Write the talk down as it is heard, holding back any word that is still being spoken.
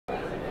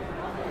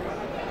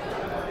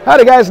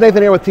Howdy guys,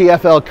 Nathan here with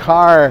TFL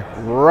Car,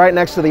 right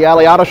next to the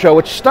Alley Auto Show,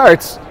 which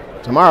starts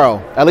tomorrow,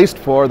 at least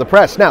for the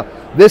press. Now,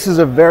 this is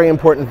a very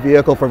important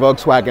vehicle for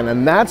Volkswagen,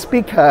 and that's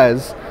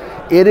because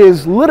it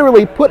is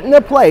literally put in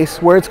a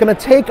place where it's going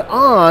to take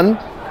on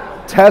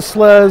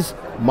Tesla's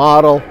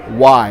Model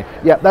Y.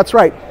 Yeah, that's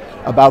right,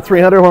 about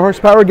 300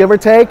 horsepower, give or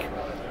take.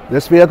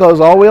 This vehicle is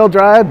all-wheel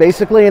drive,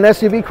 basically an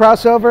SUV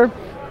crossover,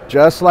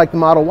 just like the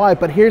Model Y.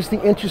 But here's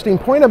the interesting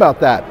point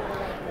about that.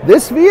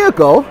 This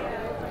vehicle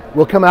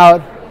will come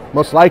out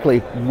most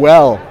likely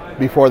well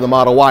before the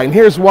Model Y. And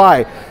here's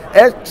why.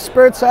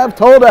 Experts have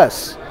told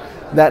us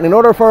that in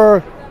order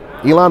for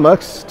Elon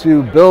Musk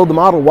to build the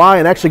Model Y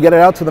and actually get it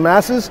out to the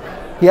masses,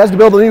 he has to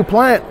build a new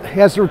plant. He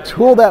has to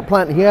retool that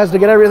plant. He has to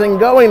get everything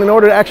going in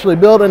order to actually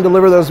build and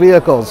deliver those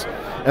vehicles.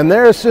 And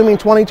they're assuming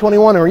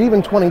 2021 or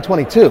even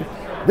 2022.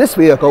 This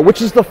vehicle,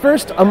 which is the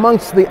first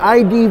amongst the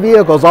ID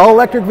vehicles, all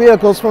electric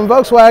vehicles from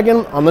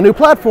Volkswagen on the new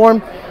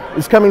platform,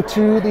 is coming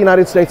to the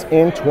United States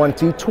in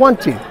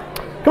 2020.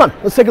 Come on,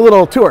 let's take a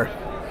little tour.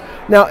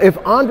 Now, if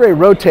Andre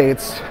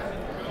rotates,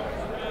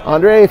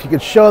 Andre, if you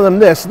could show them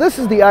this. This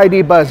is the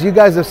ID Buzz. You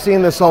guys have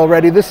seen this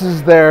already. This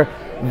is their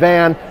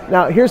van.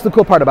 Now, here's the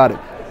cool part about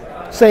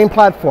it. Same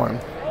platform.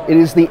 It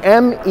is the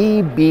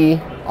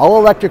MEB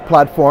all-electric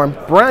platform,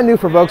 brand new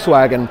for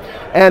Volkswagen.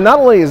 And not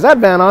only is that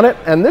van on it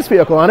and this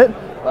vehicle on it,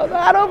 but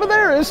that over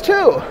there is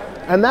too.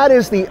 And that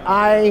is the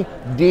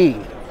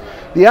ID.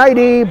 The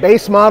ID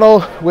base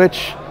model,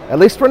 which, at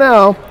least for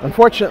now,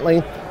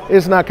 unfortunately,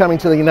 is not coming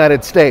to the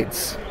United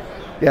States.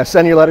 Yeah,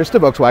 send your letters to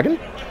Volkswagen.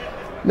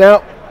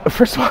 Now,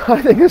 first of all,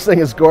 I think this thing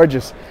is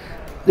gorgeous.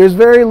 There's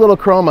very little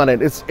chrome on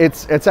it.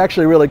 It's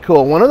actually really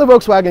cool. One of the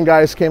Volkswagen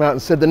guys came out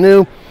and said the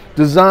new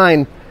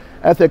design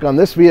ethic on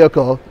this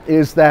vehicle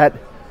is that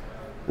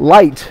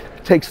light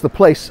takes the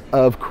place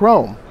of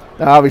chrome.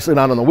 Now, obviously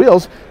not on the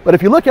wheels, but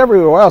if you look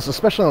everywhere else,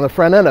 especially on the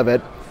front end of it,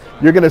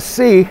 you're going to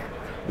see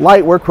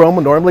light where chrome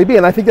would normally be,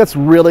 and I think that's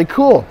really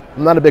cool.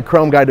 I'm not a big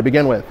chrome guy to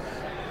begin with.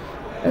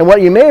 And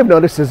what you may have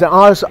noticed is that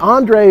as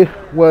Andre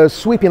was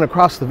sweeping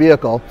across the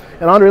vehicle,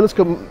 and Andre, let's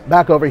go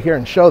back over here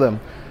and show them.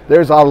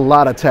 There's a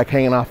lot of tech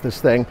hanging off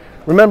this thing.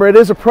 Remember, it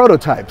is a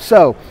prototype,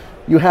 so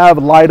you have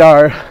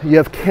LiDAR, you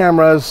have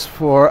cameras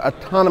for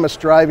autonomous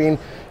driving.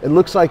 It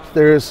looks like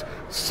there's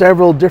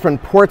several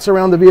different ports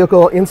around the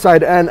vehicle,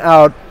 inside and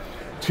out,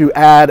 to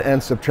add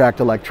and subtract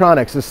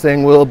electronics. This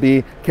thing will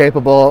be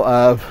capable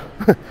of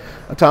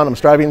autonomous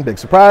driving, big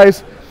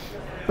surprise.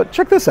 But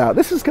check this out,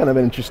 this is kind of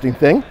an interesting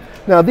thing.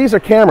 Now, these are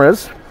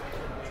cameras,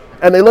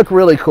 and they look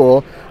really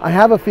cool. I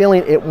have a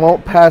feeling it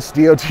won't pass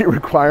DOT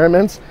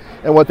requirements,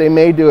 and what they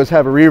may do is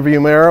have a rear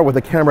view mirror with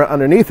a camera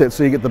underneath it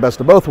so you get the best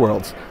of both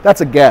worlds.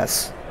 That's a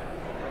guess.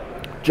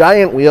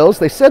 Giant wheels.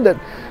 They said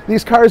that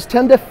these cars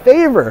tend to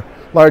favor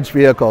large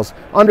vehicles.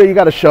 Andre, you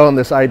got to show them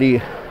this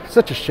ID.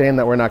 Such a shame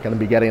that we're not going to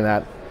be getting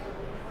that.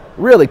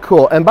 Really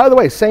cool. And by the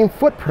way, same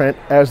footprint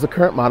as the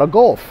current model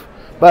Golf,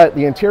 but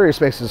the interior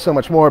space is so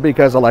much more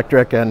because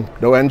electric and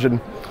no engine.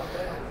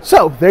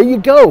 So there you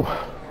go.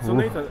 So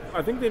Nathan,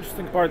 I think the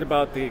interesting part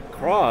about the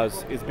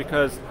CROZZ is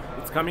because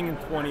it's coming in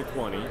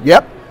 2020.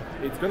 Yep.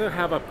 It's going to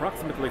have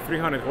approximately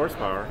 300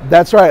 horsepower.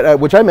 That's right,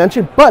 which I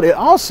mentioned, but it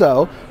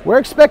also, we're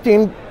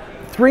expecting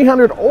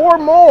 300 or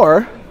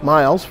more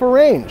miles for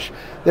range.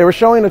 They were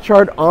showing a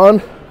chart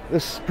on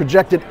this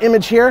projected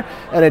image here,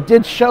 and it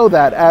did show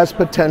that as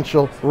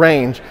potential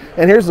range.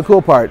 And here's the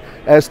cool part.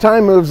 As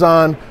time moves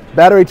on,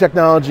 battery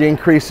technology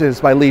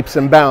increases by leaps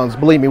and bounds.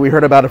 Believe me, we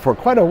heard about it for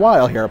quite a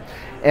while here.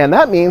 And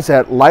that means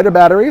that lighter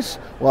batteries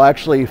will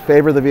actually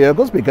favor the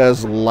vehicles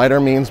because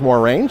lighter means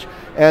more range,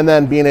 and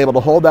then being able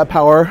to hold that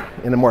power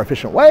in a more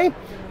efficient way,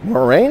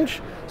 more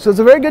range. So it's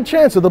a very good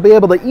chance that they'll be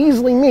able to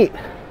easily meet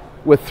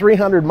with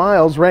 300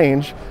 miles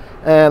range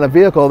and a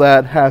vehicle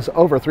that has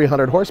over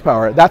 300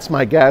 horsepower. That's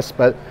my guess,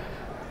 but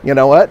you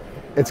know what?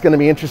 It's going to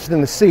be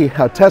interesting to see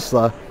how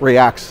Tesla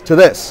reacts to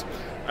this.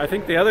 I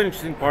think the other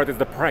interesting part is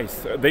the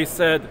price. They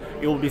said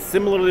it will be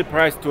similarly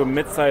priced to a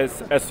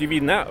mid-size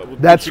SUV now.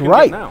 That's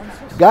right.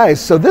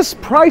 Guys, so this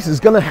price is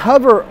going to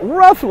hover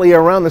roughly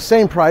around the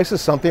same price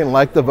as something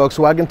like the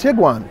Volkswagen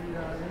Tiguan.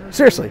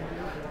 Seriously,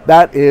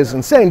 that is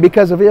insane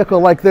because a vehicle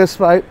like this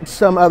by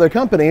some other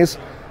companies,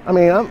 I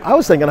mean, I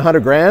was thinking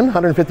 100 grand,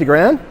 150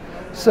 grand.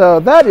 So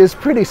that is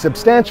pretty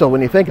substantial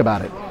when you think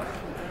about it.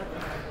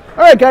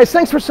 All right, guys,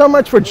 thanks so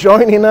much for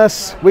joining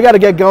us. We got to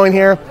get going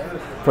here.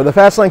 For the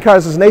Fastlane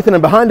Cars, this is Nathan,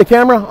 and behind the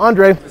camera,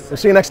 Andre. We'll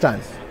see you next time.